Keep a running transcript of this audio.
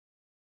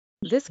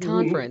This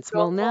conference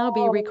will now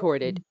be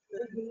recorded.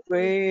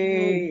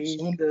 Praise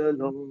the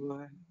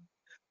Lord.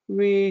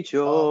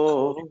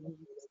 Rejoice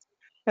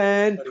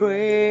and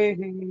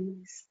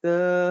praise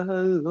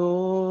the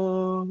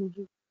Lord.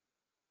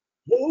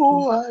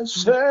 Oh, I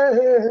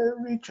say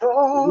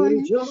rejoice.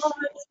 Rejoice,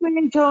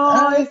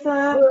 rejoice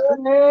and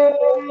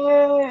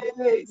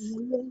praise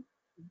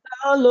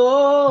the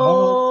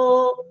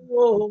Lord.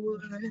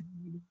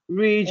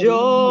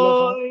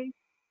 Rejoice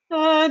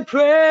and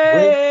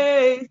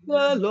praise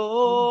the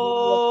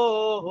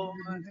Lord.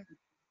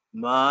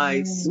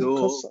 My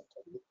soul,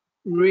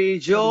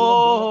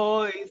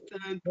 rejoice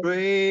and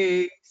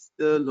praise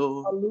the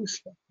Lord.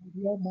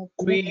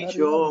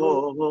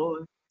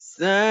 Rejoice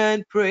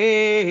and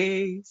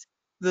praise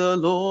the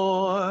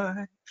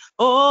Lord.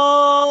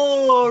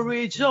 Oh,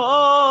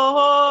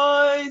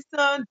 rejoice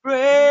and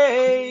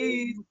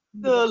praise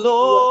the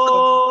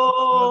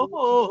Lord.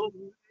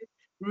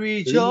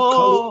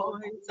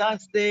 Rejoice, I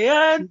say,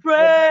 and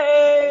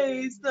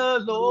praise the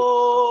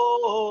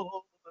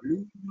Lord.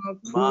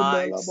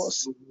 My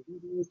soul,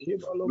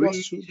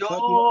 rejoice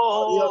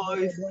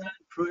and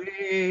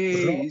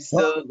praise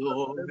the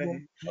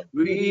Lord.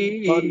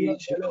 Rejoice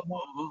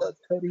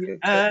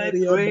and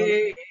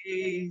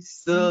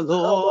praise the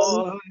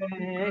Lord.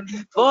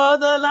 For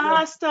the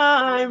last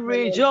time,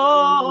 rejoice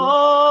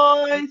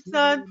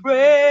and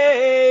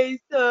praise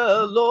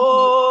the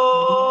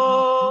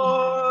Lord.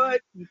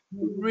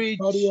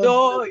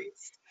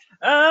 Rejoice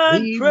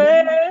and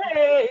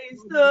praise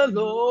the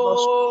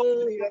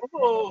Lord.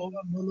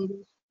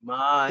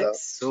 My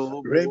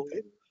soul,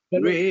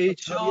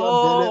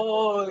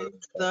 rejoice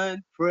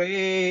and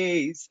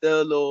praise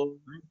the Lord.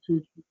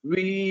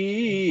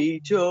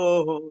 Rejoice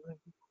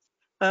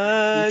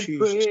and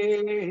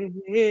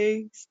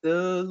praise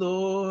the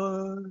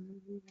Lord.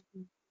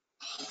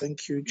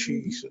 Thank you,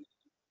 Jesus.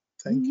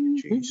 Thank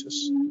you,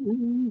 Jesus.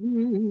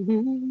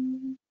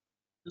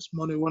 This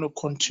morning, we want to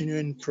continue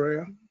in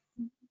prayer.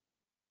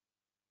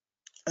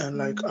 And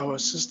like our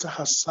sister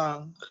has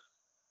sung,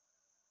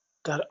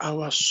 that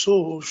our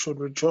soul should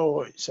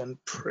rejoice and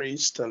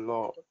praise the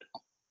Lord.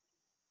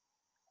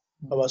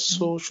 Our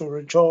soul should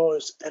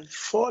rejoice and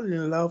fall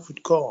in love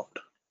with God.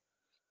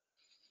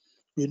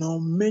 You know,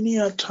 many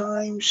a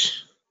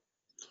times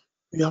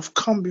we have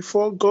come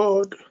before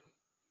God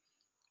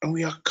and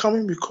we are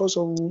coming because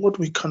of what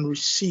we can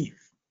receive.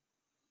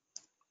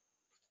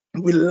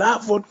 We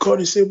love what God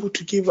is able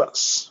to give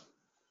us.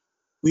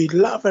 We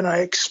love and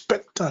are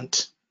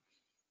expectant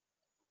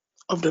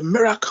of the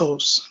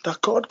miracles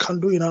that God can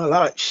do in our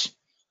lives.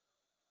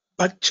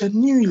 But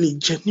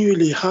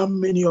genuinely, how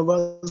many of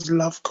us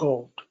love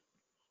God?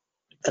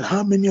 And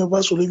how many of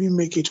us will even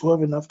make it to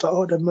heaven after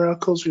all the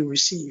miracles we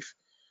receive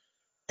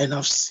and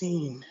have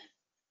seen?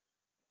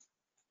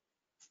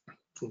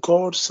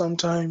 God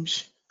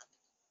sometimes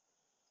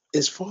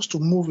is forced to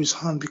move his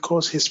hand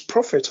because his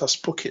prophet has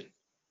spoken.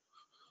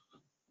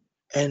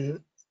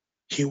 And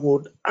he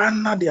would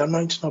honor the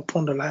anointing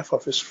upon the life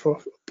of his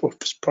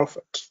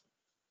prophet.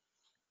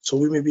 So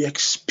we may be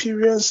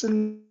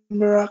experiencing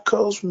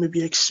miracles, we may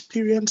be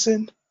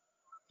experiencing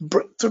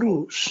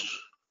breakthroughs,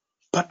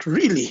 but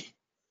really,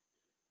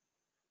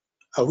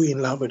 are we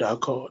in love with our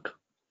God?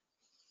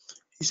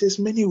 He says,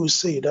 many will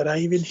say that I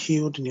even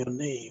healed in your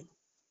name.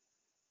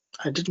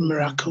 I did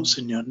miracles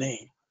in your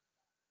name.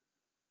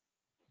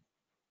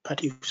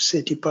 But if you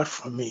say, depart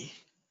from me,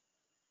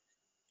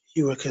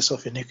 you workers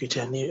of iniquity,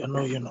 I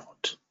know you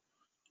not.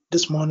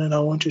 This morning, I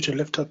want you to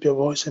lift up your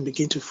voice and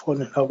begin to fall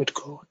in love with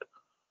God.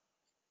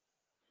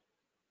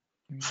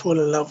 Fall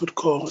in love with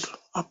God.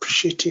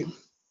 Appreciate him.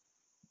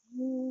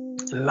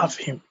 Love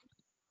him.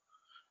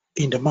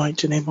 In the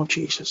mighty name of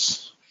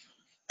Jesus.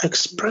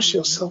 Express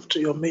yourself to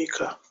your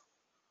Maker.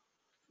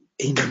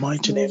 In the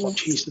mighty name of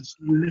Jesus.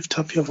 Lift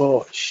up your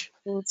voice.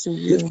 To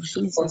you, Lift up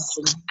your Jesus.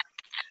 voice.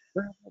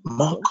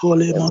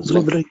 Makole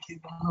mazobreke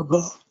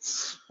baba.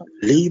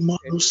 Lima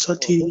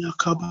nusati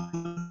yakaba.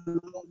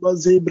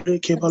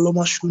 Bazebreke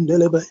baloma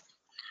shundelebe.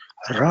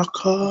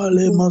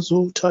 Rakale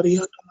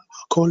mazotaria.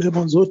 Kole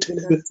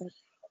mazotelebe.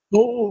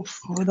 Oh,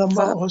 Father,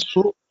 our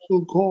soul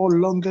to go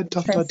longer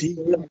after thee.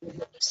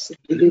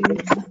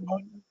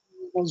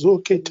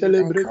 Mazoke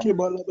telebreke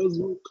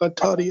balabazu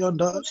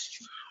katarianda.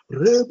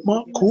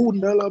 Rema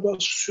kunda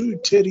labasu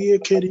terie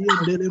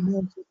keriendele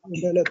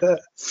mondelebe.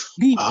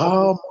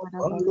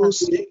 Amalo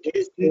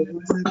seke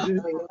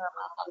telebelebe.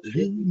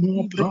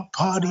 Limo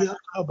praparia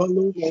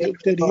kabalo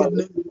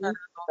sheteriende.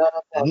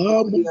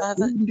 Lama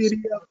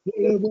kundiria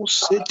kolebo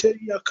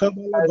seteria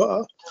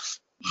kabalaba.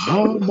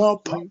 Hama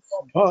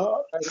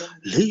papa.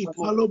 Li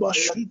paloba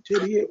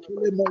shuterie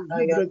kele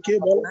mazubre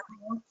kebala.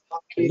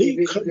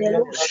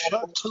 Likabalo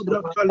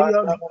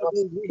Shatabakalia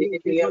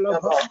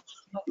Balaba,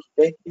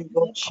 Thank you,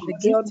 Lord The gift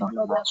Jesus. of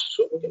Padiandalaba life.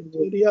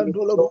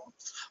 Soteriandolabo,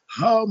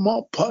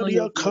 Hama Know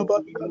your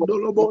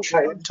Padiakabaliandolobo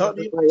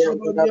Shantadia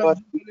Kabalia.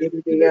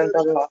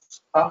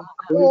 How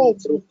Oh,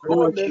 great and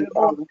good you Mukandelebo,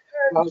 are.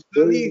 How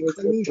great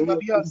and good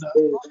you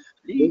Kalushadianda, are.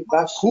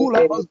 Lima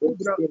Kula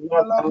Bazubra,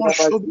 Alama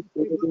Shobi,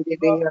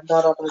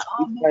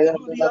 Hama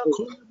Padia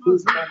Koleba Who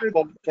can Zebre,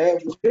 compare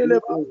with you,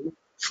 Keleba. O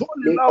Fall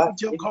in love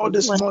with your God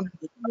this morning.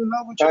 Fall in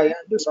love with your God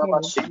this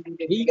morning.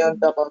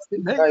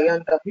 In the name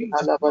of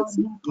Jesus.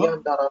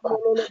 Hama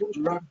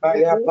Rakaya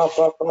Padia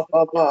Baba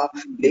Baba,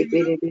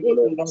 Teria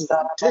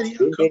Kaba,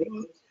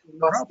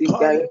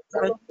 Rapaya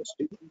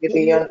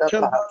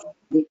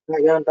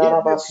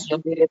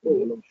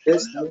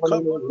this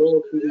morning, O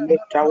Lord, we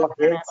lift our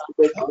hands to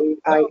the great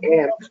I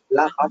am.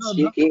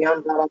 Labashiki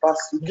and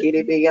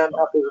Darabasukiri and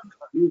Abu.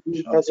 You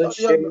who doesn't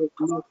share your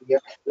glory.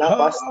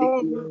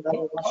 Labastiki and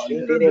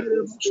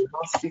Darabashindere,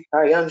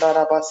 Masika and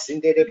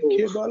Darabasindere.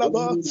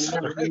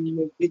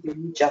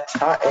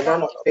 Jata and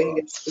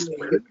unfailing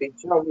you can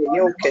tell me,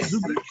 you can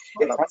see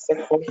if I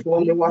said for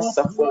only was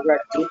suffering.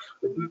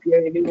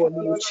 Anyone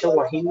you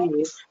show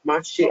him,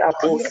 Mashi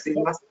Abosi,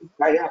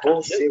 Masikaya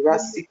Bosi,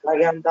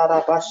 Rasikaya and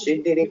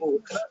Darabashindere.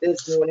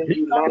 This morning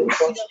we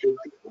manifest the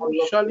glory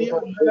of the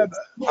Lord,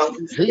 and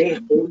we sing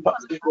holy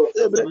to your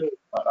holy name.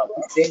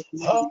 We sing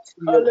glory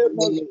to your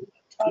holy name.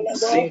 We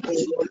sing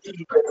Lord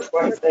Jesus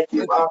Christ that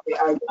you are the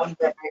I am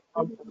that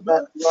I am, and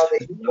that you are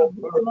the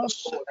incomparable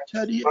God.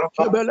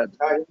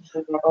 Mabasikaya,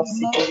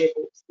 Mabasikaya,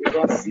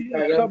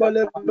 Rasikaya,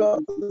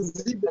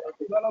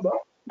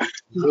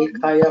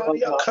 Nikaya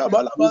Baba,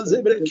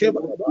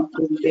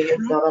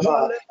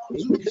 Daraba,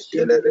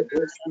 Shindere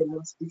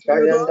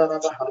Masikaya and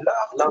Daraba,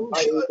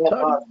 Lapaya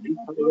Baba,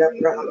 Sikaya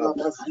Brahma,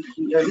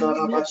 Sikaya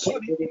Daraba,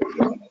 Shindere.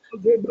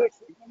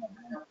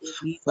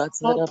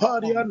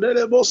 Paria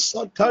Delebo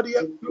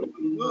Sataria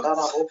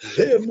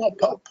Lema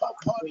Papa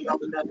Paria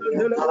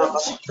Delebo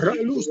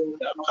Ralus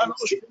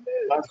Kalos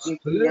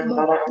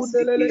Lema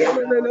Kundelele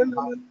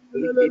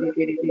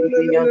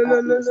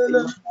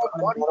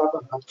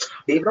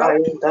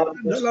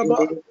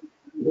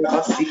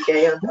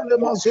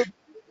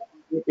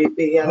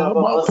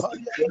Hama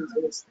Paria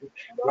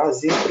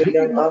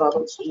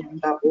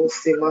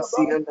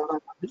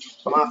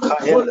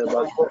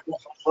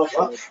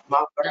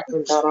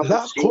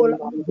La Cola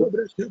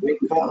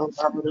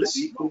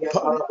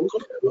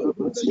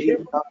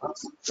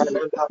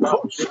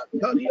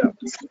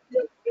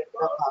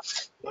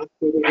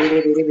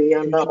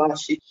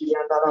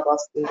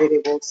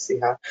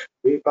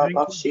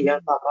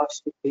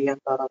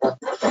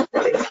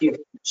Thank you,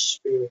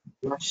 Spirit.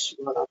 We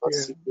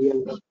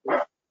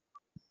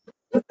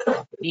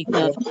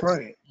We are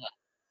praying.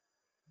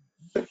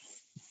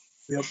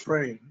 We are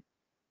praying.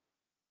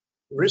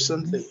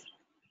 Recently,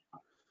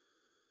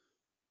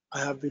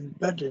 I have been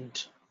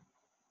burdened,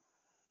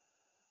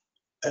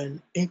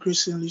 and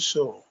increasingly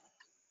so.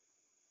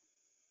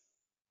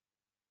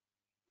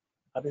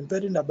 I've been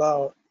burdened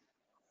about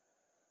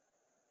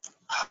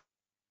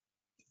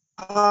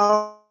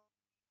how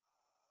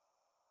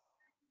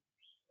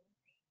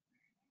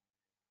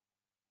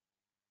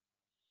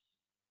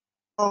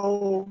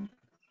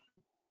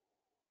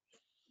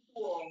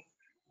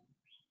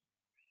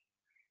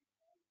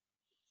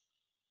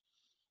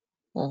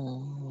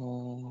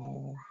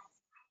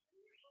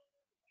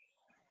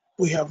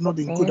we have not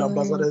been good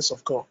ambassadors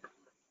of God.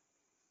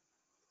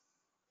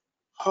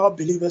 How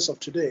believers of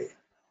today,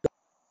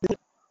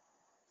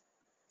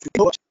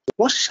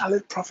 what shall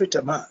it profit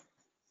a man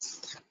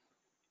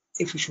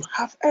if we should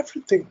have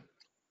everything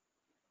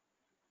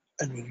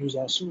and we lose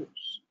our souls?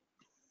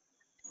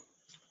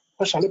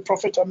 What shall it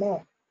profit a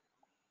man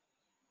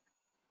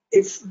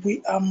if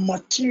we are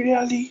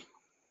materially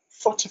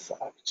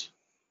fortified,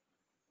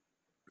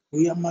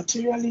 we are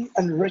materially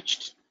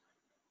enriched,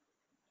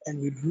 and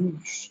we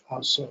lose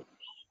our souls?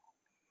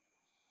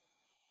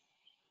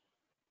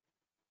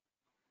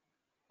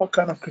 What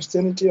kind of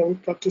Christianity are we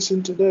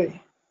practicing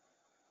today?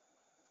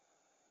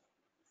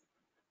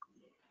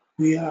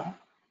 We are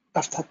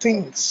after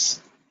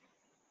things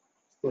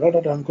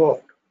rather than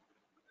God.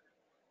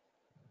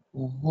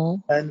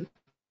 And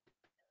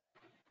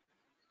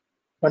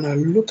when I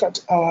look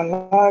at our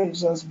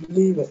lives as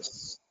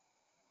believers,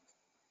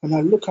 when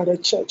I look at the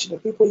church, the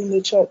people in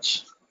the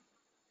church,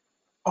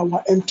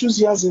 our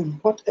enthusiasm,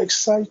 what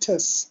excites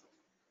us.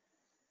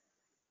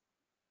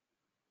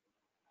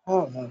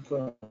 Oh my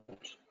God.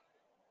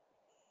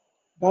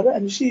 But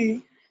then you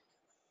see,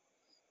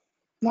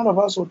 none of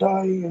us will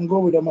die and go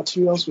with the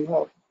materials we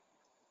have.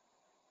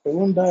 We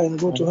won't die and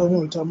go to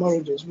heaven with our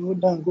marriages. We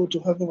won't die and go to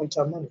heaven with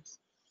our money.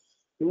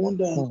 We won't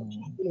die and go to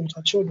heaven with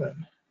our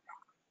children.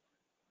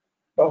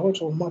 But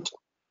what will matter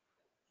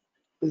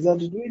is that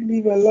did we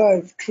live a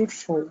life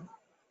truthful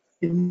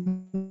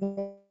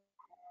enough?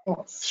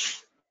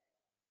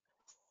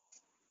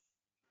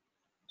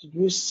 Did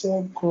we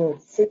serve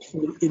God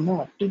faithfully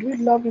enough? Did we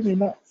love Him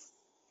enough?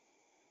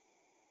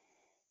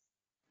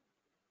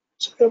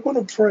 So we're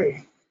going to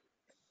pray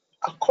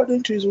according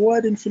according to his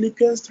word in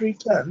Philippians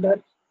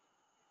 3:10,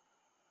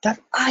 that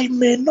I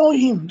may know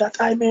him, that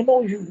I may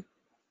know you.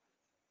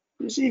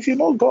 You see, if you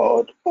know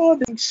God, all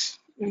things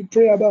you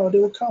pray about, they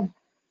will come.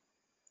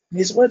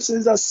 His word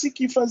says that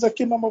seek ye first the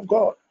kingdom of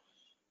God,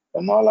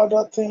 and all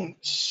other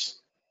things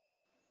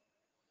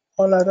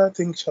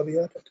shall be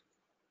added.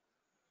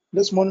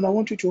 This morning, I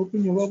want you to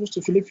open your Bibles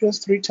to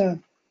Philippians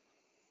 3:10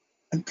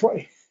 and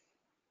pray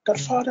that,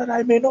 Father,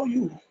 I may know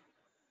you,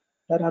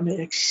 that I may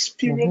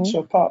experience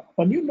your power.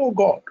 When you know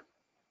God,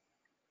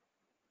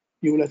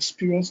 you will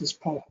experience his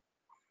power.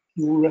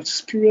 You will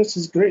experience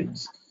his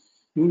grace.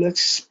 You will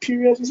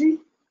experience,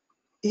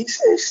 he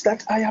says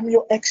that I am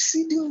your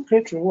exceeding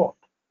great reward.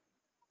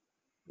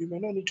 You may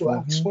not need to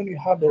ask when you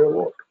have the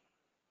reward.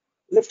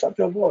 Lift up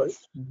your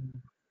voice,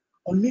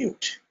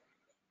 unmute,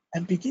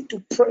 and begin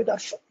to pray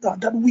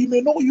that we may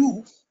know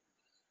you,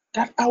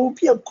 that I will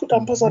be a good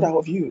ambassador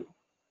of you,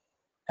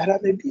 that I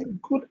may be a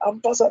good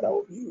ambassador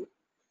of you.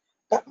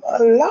 That my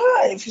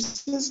life, it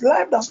says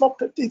life does not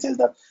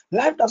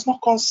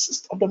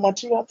consist of the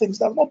material things,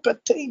 does not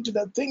pertain to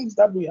the things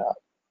that we have.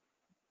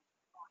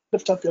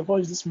 Lift up your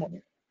voice this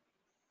morning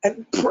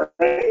and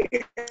pray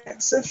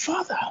and say,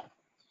 Father,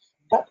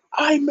 that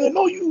I may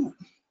know you,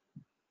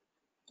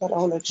 that I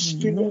will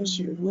experience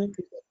you,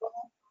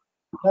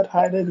 that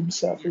hideth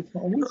himself. If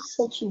we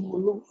search him,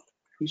 Lord,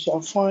 we shall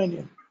find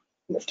him.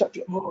 Lift up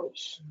your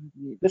voice.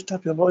 Lift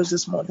up your voice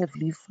this morning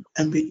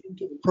and begin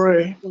to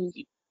pray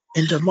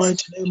in the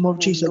mighty name of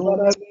Jesus,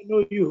 that I may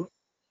know you.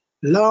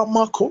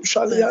 Lama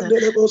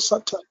Koshaliandelebo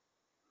Satan.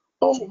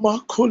 Oh,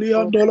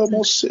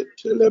 Makuliandolomose,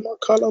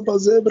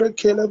 Telemakalabazebra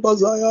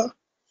Kelebazaya.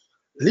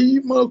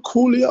 Lima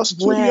Kulia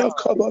Studia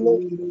Kabalo,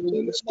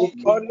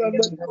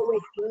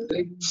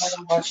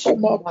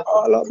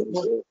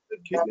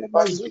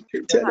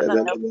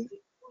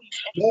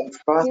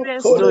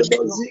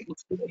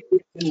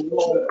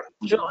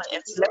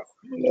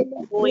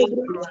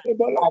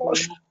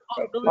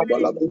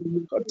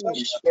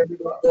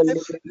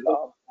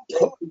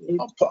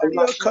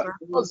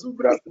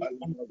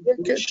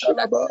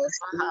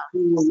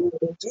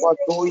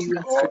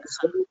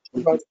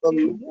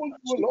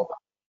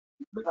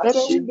 that I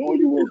will know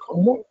you will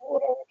come, Lord. I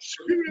will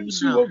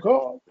experience you, O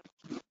God.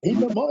 In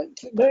the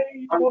mighty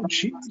name of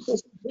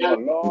Jesus, the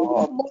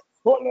Lord,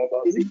 Father,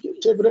 that we may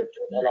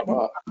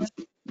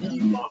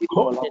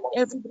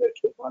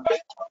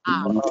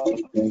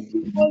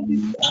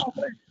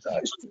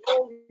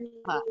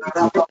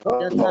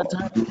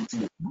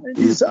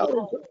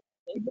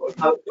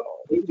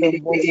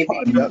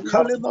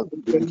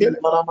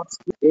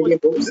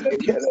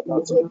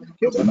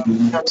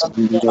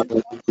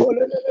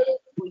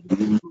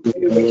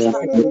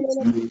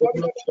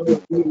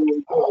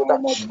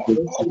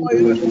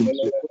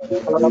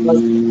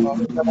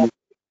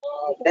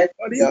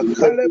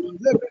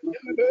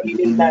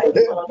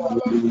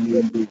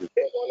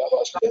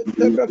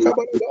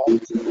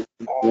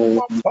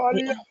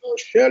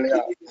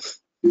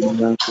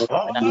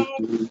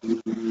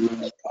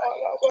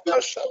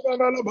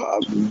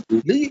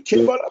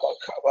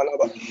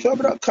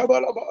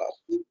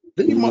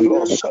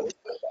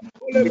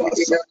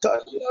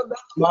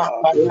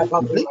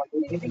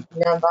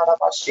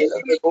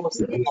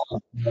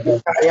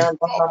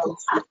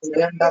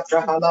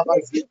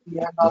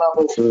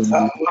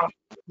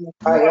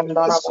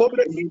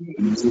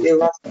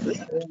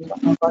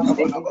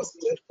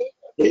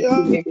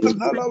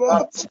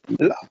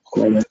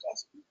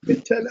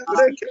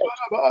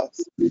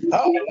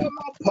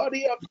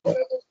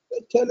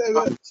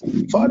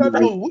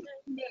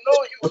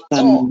know you more.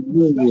 That we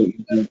may know you.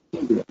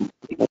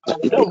 That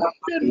we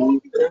may know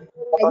the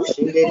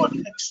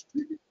experience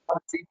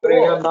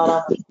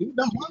in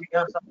the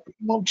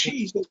name of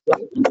Jesus.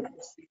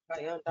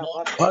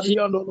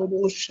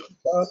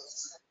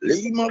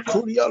 Lima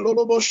Kuria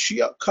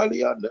Loloboshia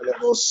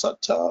Kaliandelebo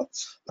Sata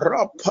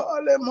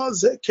Rapale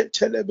Mazeke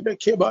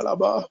Telebreke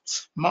Balaba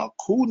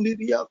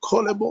Makuniria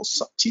Kolebo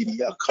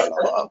Satiria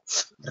Kalaba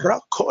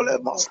Rakole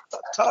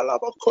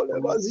Mastatalaba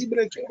Koleba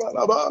Zibreke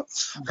Balaba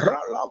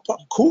Ralapa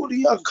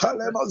Kuria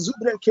Kalema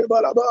Zubreke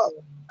Balaba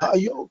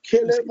Ayo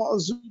Kelema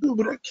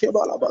Zubreke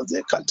Balaba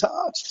Zekata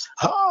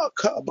Ha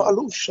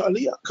Kabalu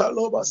Shalia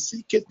Kaloba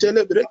Sike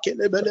Telebreke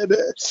Lebelebe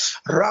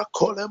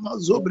Rakolema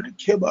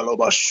Zubreke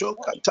Baloba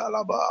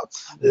Shokatalaba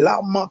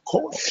Lama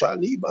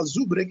Koshaliba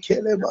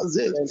Zubrekele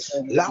Bazel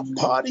La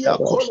Paria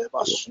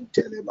Koleba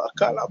Suteleba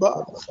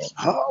Kalaba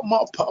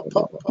Hama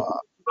Papa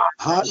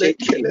Hale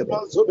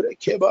Keleba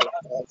Zubrekeba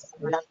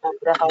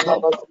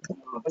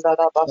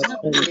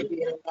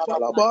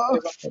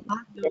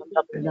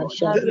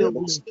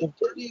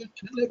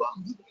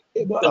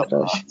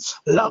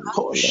La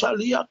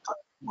Koshalia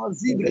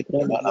Mazibre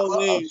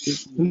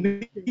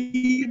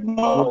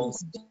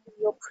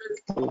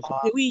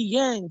We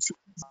yearn to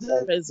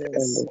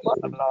presence.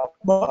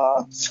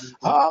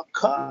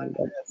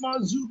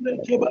 Mazubre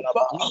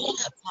kebalaba.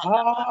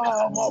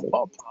 Ma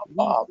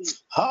papa.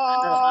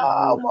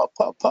 Ma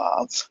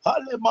papa.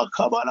 Ale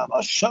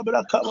makabalaba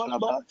shabra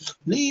kabalaba.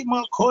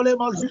 Lima kole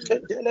mazuke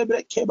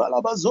telebre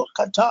kebalaba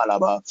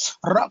zokatalaba.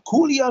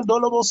 Rakulia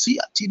dolobo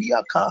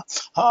siatiriaka.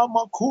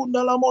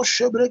 Makunda la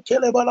moshebre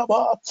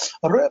kelebalaba.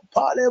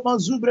 Repale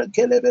mazubre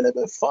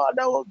kelebelebe.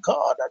 Father, oh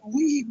God, that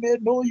we may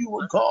know you,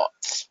 O God,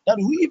 that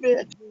we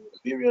may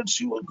experience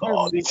you, O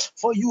God,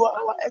 for you are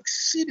our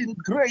exceeding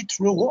great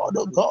reward,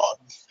 O God,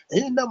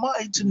 in the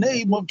mighty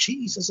name of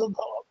Jesus, O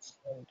God.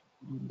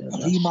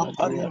 Lima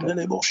paria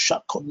delebo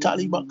shako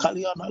taliba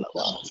kaliana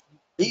lava.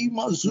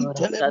 Lima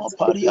zutelema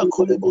paria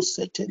kolebo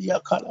seteria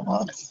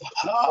kalama.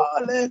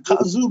 Hale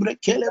kazubre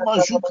kelema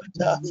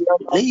jukata.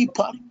 Lei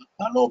paria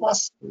kaloma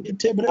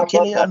setebre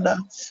keleanda.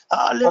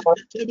 Hale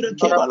setebre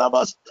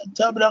kebalaba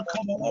setabra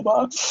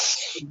kabalaba.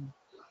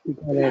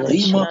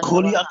 Lima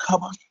kolia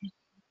kaba.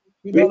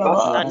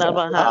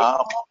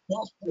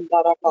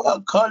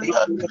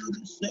 Kalia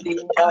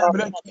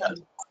setebre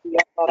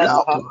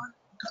la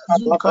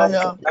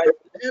Zukaya,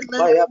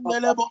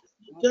 Emelebo,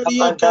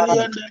 Teria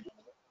Kelianda,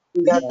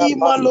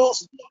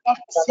 Imalos,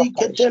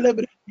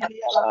 Siketelebriya,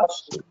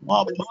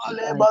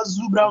 Mapale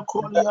Bazubra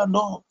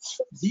Koliano,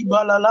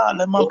 Zibalala,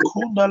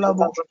 Lemakunda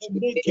Labo,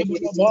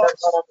 Kebalaba,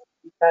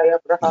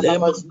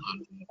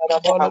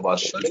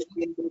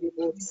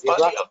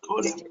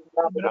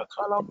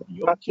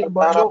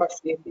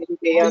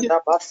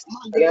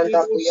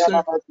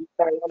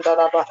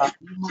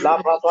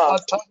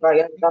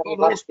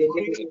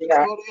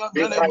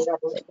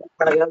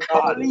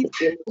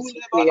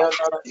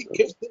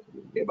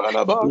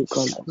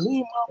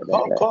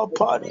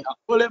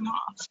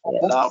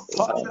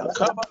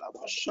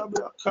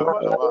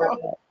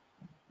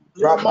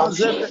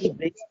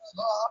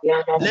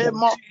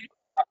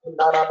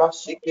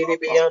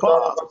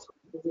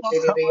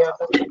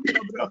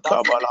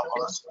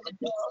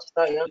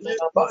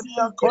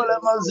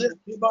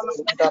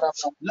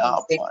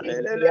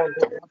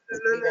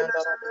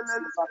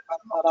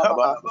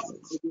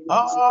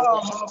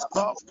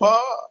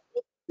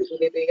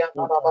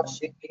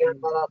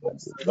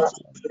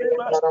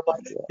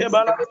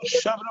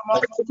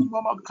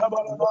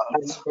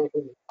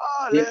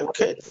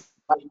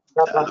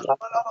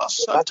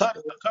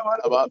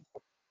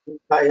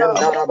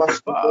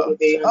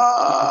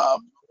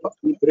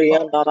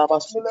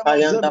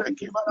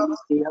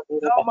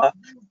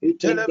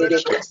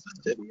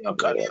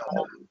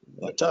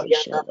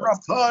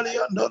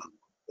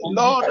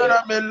 Lord, that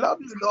I may love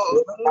you,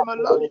 Lord, that I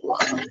may love you.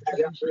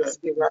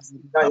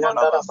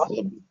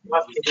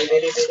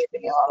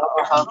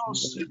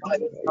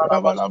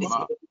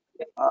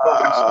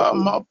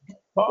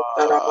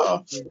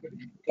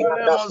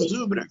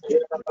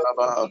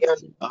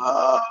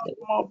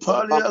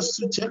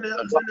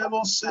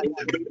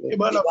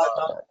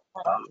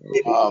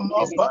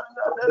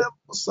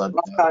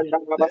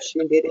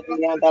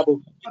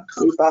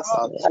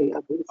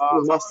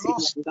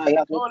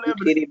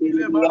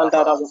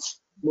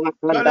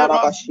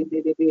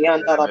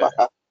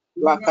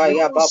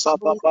 Rakaya baba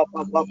baba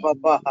baba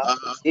baba.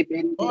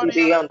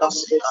 Ibiri anda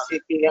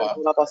siki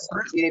anda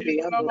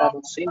basiki anda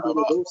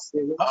basindi dosi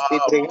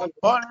ibiri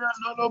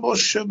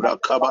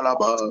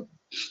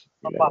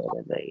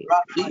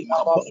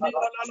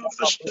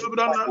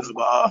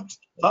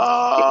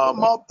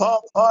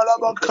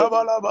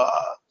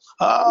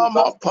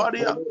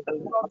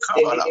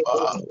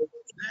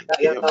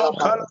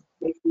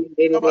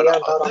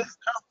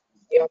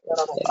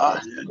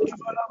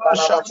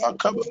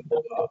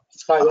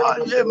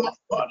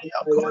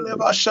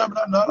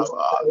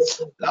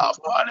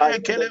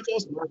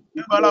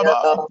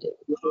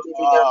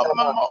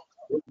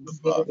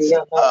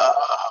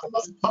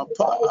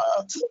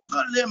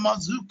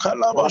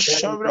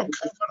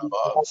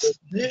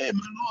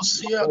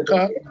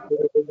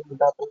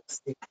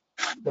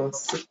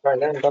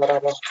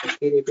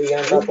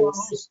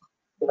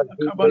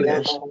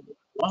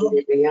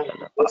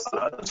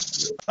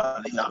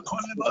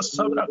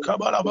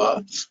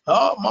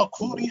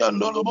Makuri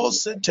andolobo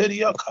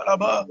seteria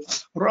kalaba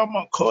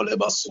Rama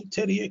koleba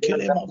suteria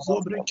kele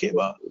mazobre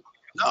keba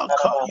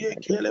Nakaye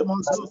kele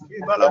mazobre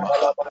balaba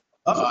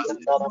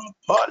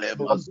Pale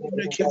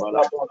mazobre keba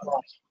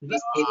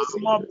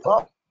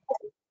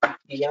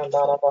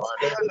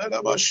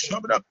Lama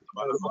shabra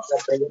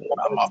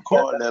Rama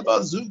kole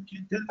bazuki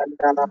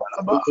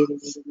balaba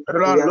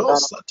Ralo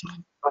sata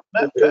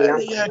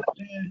Mepelia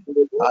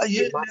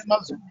Ayene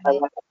mazuma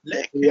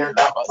leke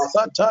la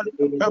basata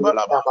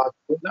kabalaba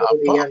la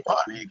papa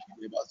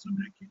leke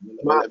bazubre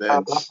kibelebe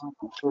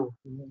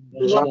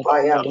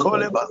la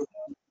koleba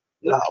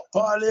la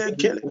pale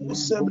kele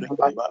musebre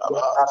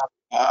kibalaba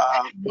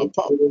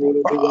papa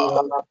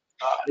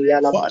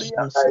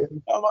faria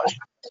abash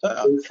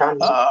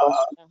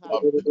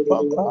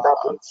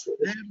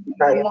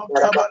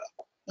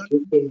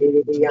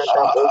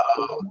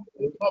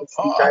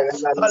papa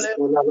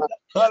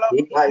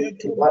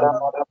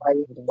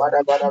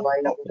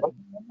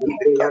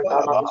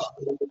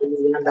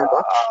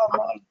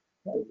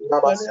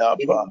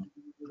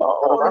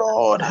Oh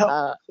Lord, help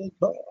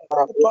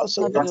us,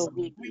 oh God.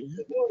 We may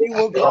know you,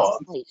 oh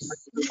God.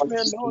 We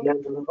may know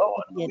you, oh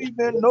God. We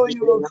may know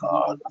you, oh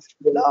God.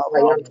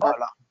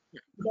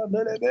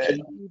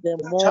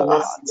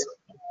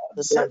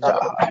 Such a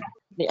heart.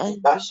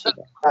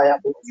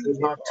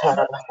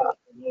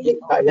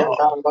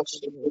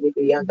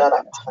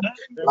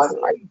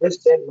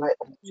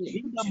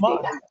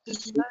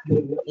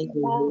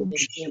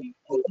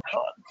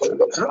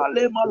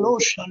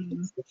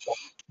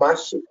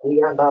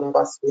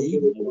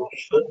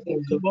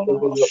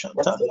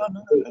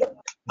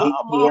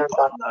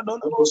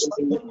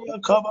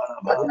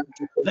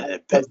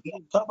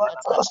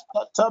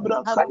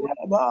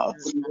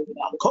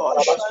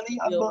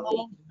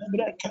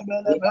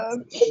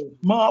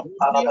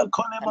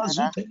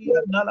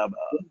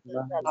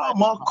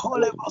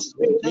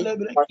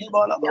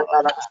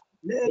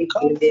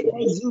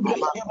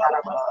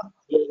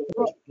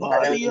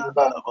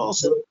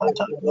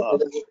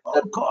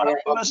 Oh God, have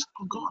mercy,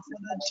 oh God, for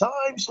the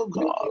times, oh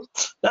God,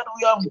 that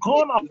we have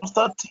gone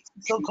after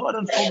things, oh God,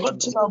 and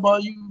forgotten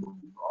about you.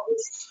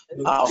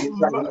 Have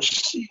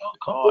mercy, oh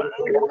God.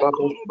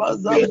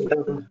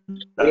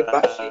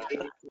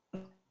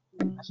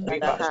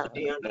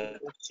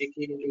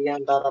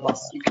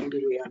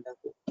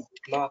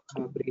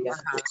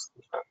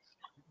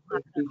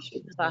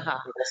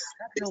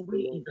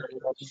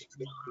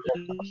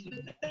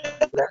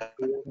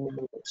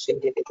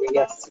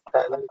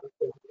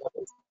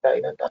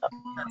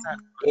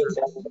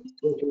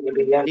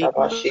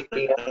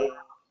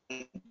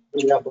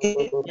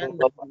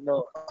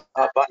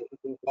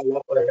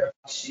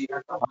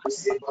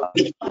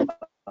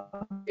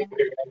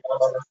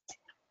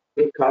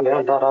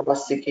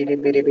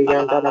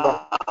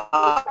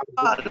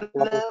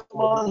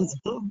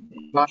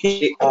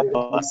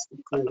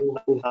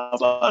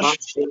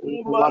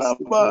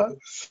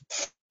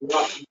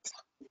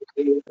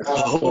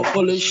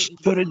 Holy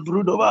Spirit,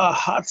 brood of our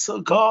hearts,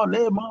 oh God,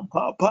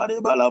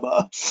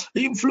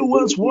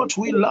 influence what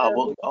we love,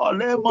 oh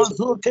God,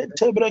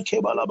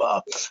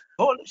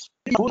 Holy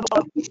Spirit,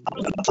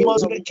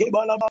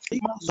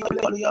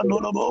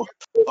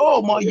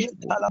 oh my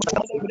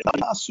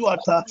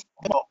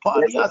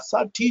Paria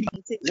Satiri,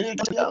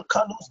 Legia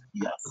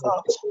Kalusia,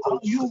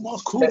 you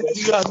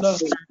Makudiana,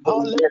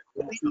 Hallelujah,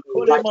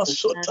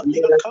 Sota,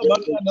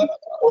 Kabana.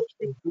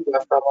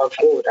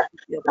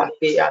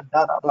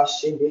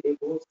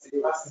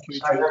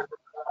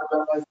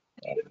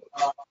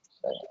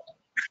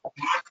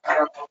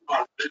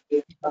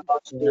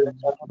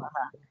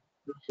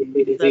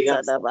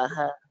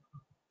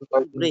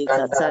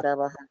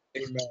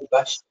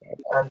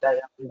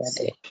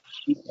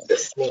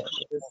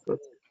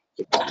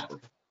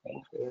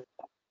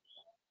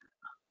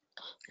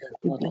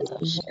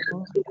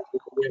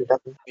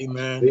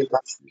 Amen.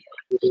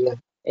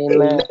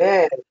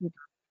 Amen.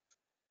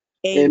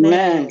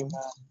 Amen.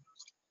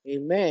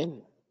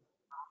 Amen.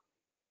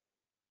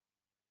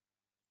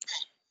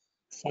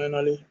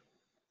 Finally,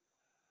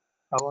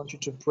 I want you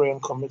to pray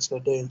and commit the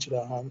day into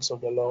the hands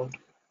of the Lord.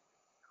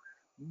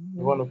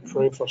 You want to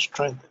pray for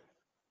strength.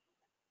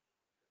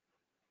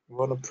 You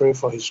want to pray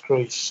for His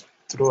grace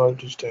throughout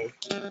this day.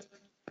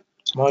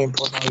 More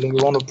importantly,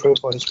 we want to pray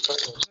for His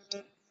presence.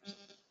 We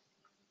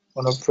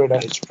want to pray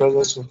that His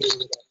presence will be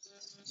with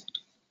us.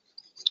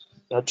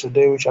 That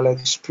today we shall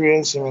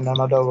experience Him in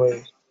another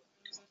way.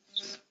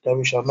 That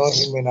we shall know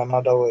Him in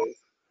another way.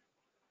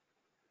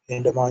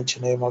 In the mighty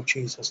name of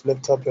Jesus,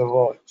 lift up your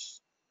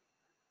voice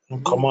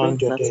and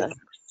command your day.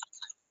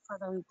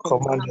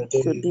 Command your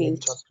day.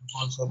 Lift up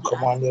your voice and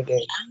command your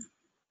day.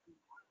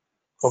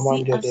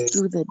 Command your day.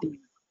 Through the day,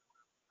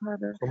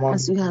 Father,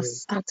 as we have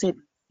started,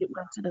 you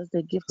granted us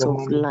the gift of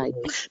Command your life.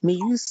 day. May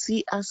you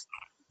see us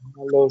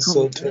Hello, from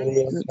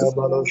Soteria, this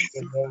Kabalo, morning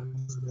Shemel,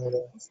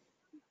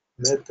 in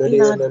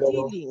Meteria, our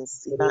Melabo,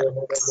 dealings, in our Meteria,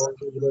 Melabo,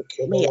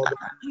 may Kebalabo,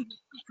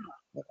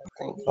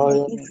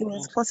 we be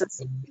influenced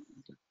positively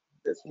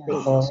this day.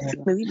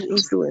 May we be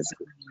influenced.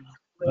 Be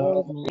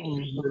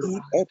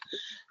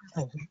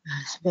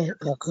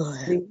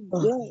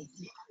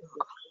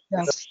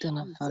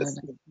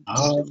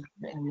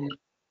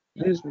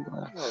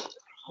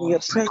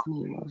at your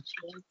presence.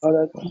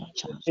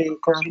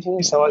 This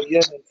is our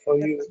yearning for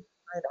you.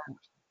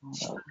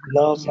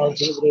 Love my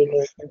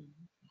children.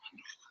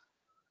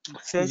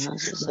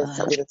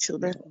 Church, your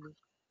children,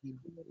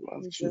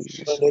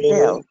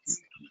 Health.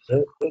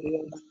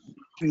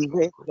 we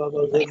wait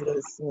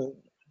the same.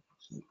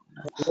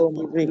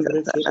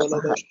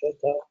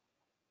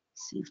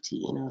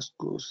 Safety in our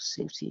schools,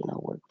 safety in our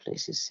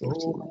workplaces,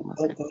 safety in our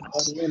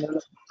marketplace.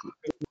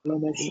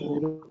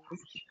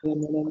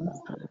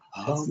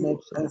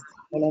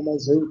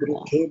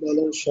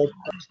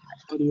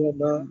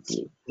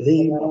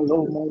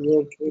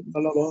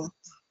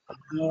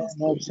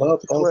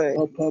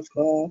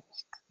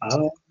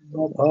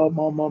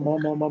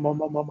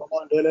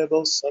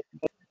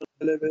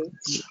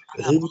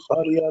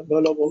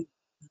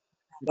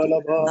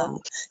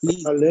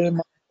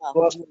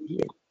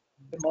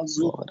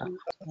 God,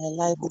 My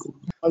life is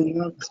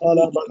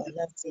Ayakala my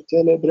life is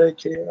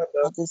Telebreke,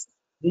 at this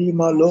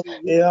Imalo,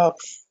 Ea,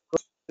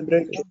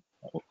 Breke,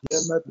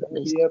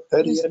 place Yemeperia,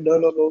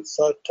 Periandolo,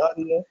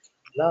 Sataria,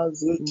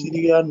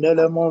 Lazutiria,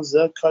 Nelemon,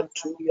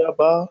 Zakaturia,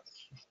 Ba,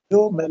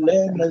 Yo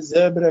Meleme,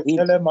 Zebre, in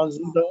Kele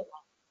Mazudo,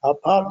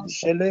 Apalo,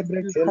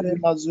 Celebre, Kele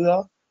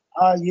Mazua,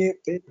 Aye,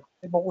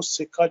 Pemo,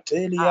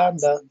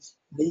 Secatelianda,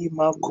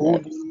 Lima, let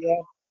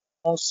Kulia,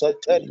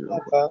 me, Lord,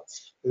 Satariaka,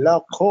 La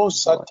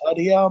Cosa God,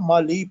 Taria,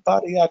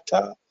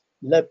 Malipariata,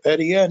 Le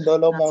Periendo,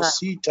 that I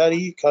Lomosi,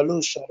 Tari,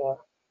 Kalushara.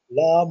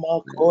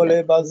 Lama let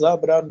kole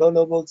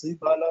bazabrandolo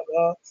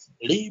bozibalaba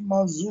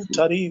lima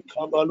zutari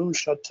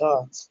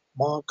kabalushata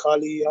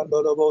makali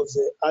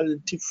andoloboze. All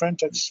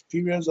different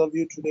experience of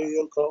you today,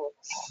 O God.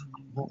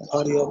 us,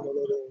 Makari Lord,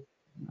 andolobo.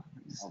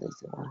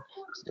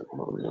 to the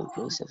glory and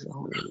grace of your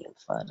holy name,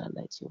 Father,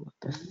 let you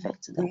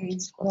perfect that which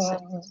is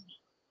concept Desire,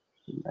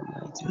 in the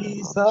mighty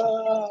name of Jesus.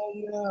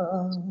 desire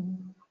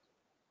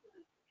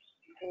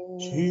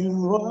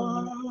to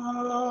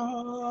honor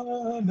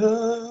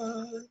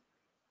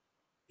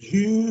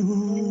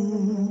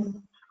you.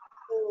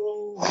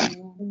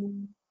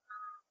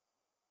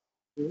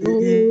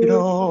 We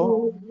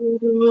don't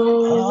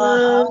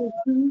have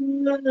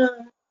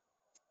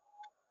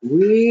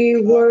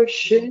We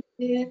worship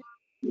you.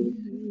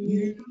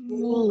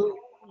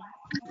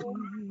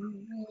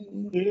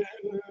 you,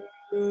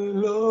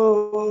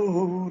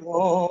 Lord,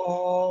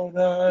 all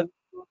that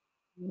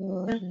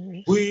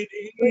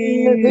within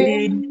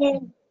Within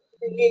me,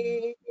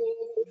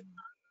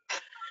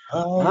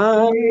 I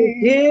I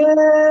give.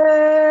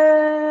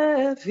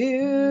 give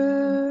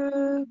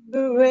you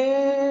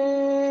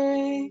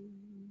praise.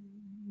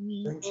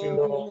 Thank you,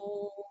 Lord.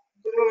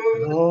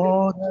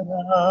 Lord,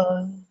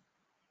 and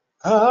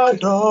I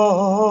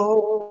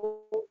adore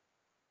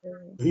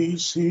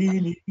is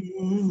in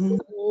you.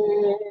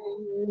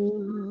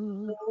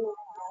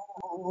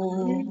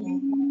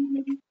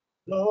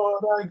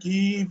 Lord, I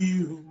give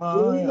you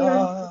my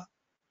heart.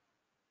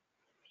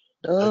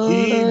 I Lord,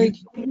 give I you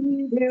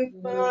give you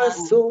my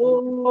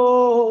soul.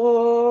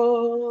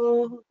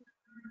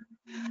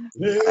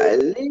 I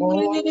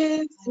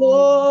live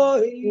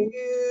for you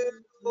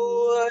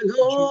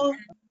alone.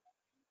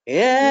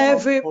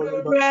 Every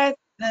breath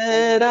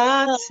that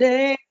I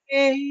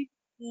take,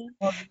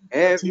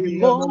 every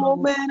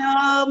moment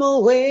I'm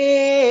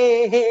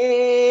awake.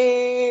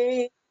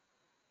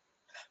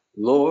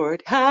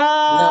 Lord,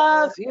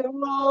 have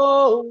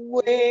your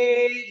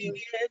way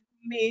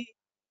in me.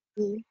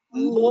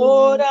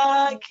 Lord,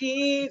 I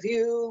give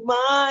you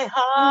my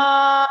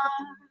heart.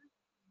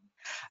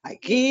 I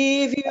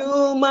give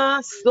you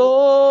my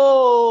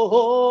soul.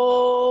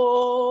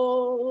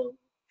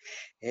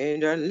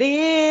 And I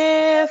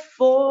live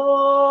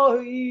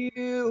for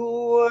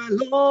you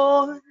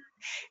alone.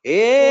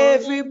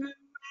 Every breath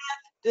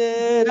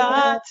that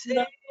I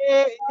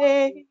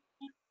take,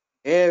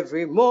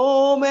 every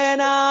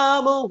moment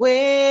I'm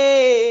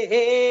awake.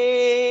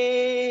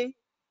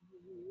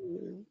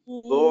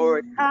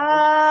 Lord,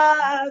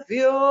 have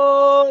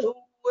your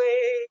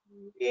way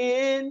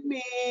in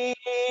me.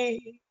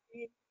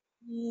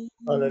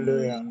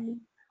 Hallelujah.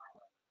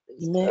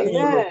 People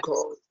Amen. of Amen.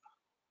 God,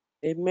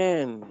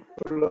 Amen.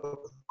 people of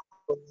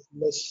God,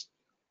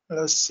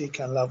 let's seek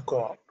and love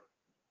God.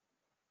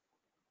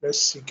 Let's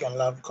seek and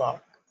love God.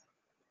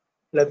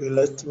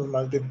 We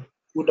must be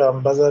good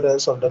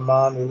ambassadors of the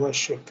man we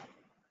worship.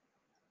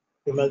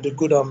 We must be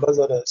good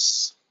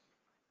ambassadors.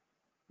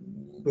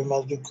 We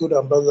must be good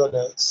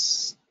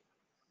ambassadors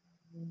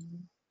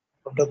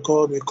of the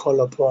God we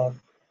call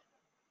upon.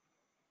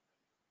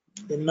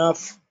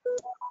 Enough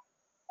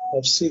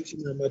of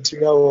seeking a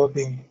material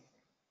well-being.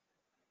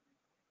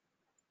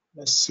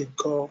 Let's seek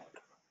God.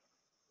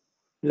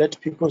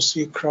 Let people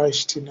see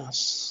Christ in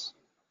us.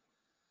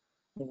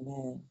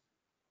 Amen.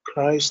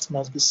 Christ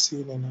must be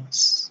seen in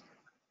us.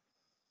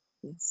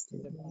 Yes,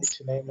 In the yes.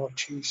 mighty name of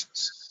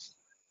Jesus.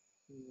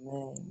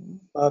 Amen.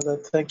 Father,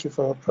 thank you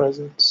for your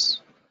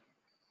presence.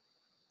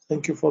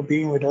 Thank you for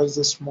being with us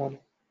this morning.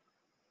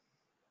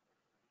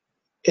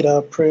 It's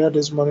our prayer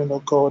this morning, O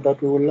God,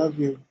 that we will love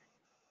you,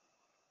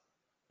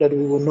 that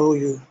we will know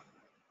you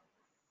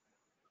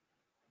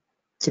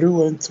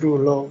through and through,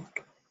 Lord.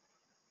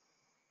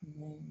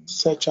 Amen.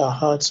 Search our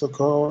hearts, O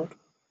God,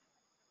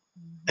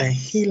 and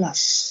heal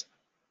us.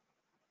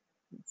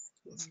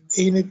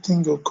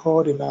 Anything, O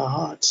God, in our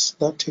hearts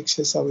that takes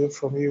us away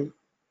from you.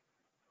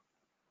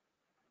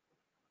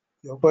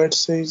 Your word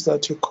says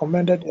that you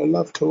commended your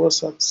love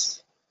towards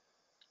us,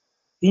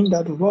 in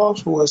that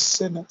whilst we were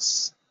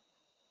sinners,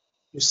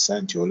 you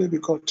sent your only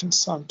begotten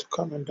Son to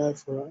come and die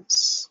for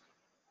us.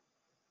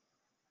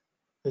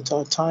 It's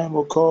our time,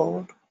 O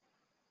God,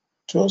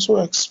 to also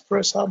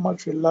express how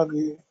much we love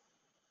you,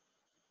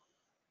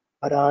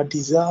 that our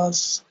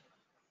desires,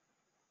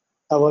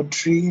 our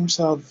dreams,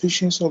 our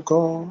visions, O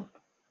God,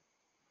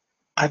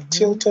 are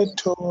tilted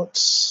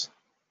towards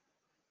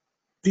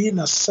being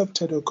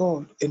accepted, O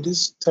God, in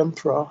this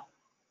temporal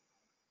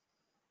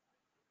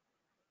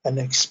and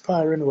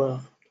expiring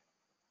world.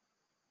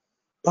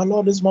 But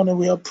Lord, this morning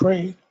we are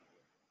praying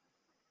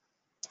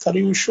that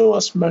you will show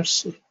us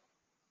mercy.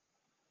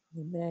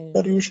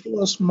 That you will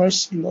show us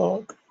mercy,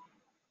 Lord.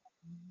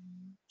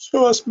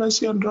 Show us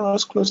mercy and draw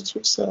us close to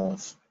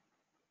yourself.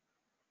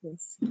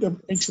 In the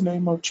mighty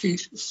name of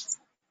Jesus.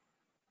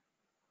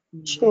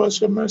 Show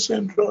us your mercy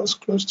and draw us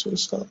close to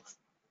yourself.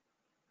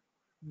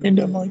 In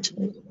the mighty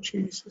name of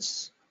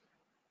Jesus.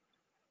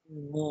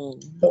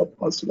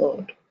 Help us,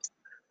 Lord.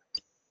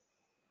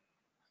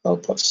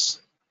 Help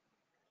us.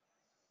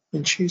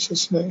 In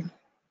Jesus' name.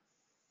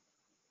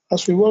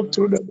 As we walk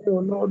through the day, oh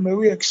Lord, may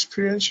we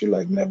experience you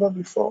like never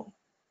before.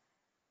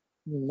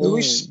 May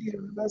we see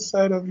that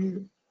side of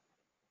you.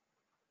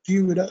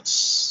 Be with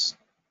us.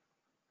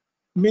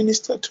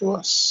 Minister to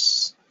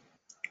us.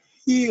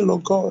 Heal, O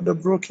God, the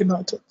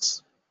brokenhearted.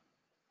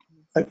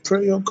 I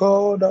pray, O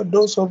God, that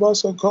those of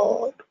us, O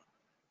God,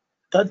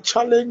 that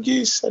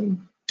challenges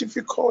and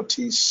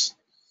difficulties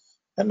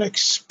and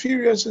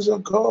experiences, O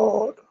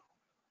God,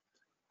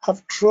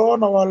 have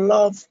drawn our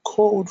love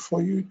cold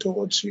for you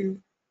towards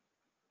you.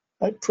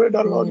 I pray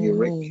that, Lord, you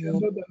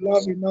rekindle the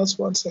love in us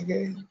once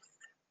again.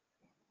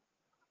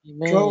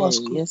 Draw us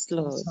close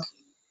to yourself.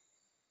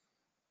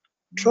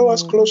 Draw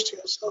us close to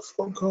yourself,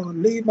 O God.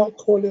 Lima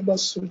koleba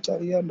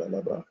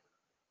sultariandalaba.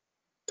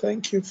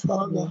 Thank you,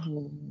 Father,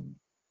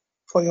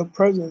 for your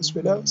presence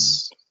with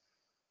us.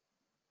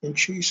 In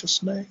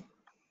Jesus' name.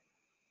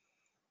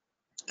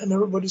 And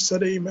everybody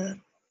said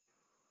amen.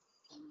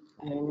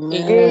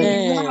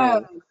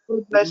 Amen.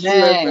 God bless you,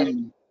 Reverend.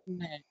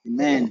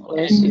 Amen.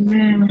 Bless you.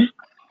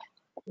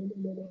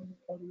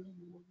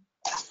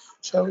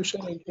 Shall we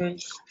share the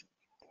grace?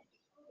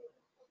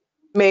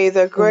 May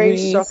the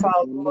grace of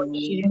our Lord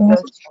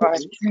Jesus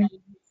Christ,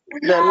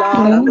 the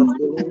love of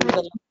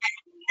God,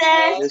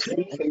 the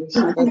sweet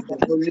fellowship of the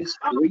Holy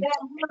Spirit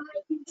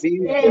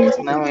be with us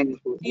now and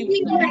forever.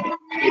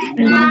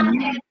 Amen.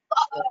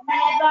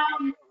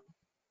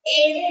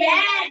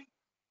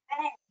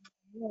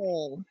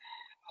 Amen.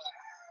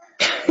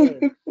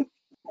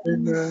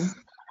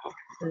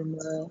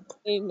 Amen.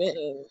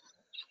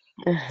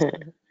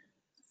 Amen.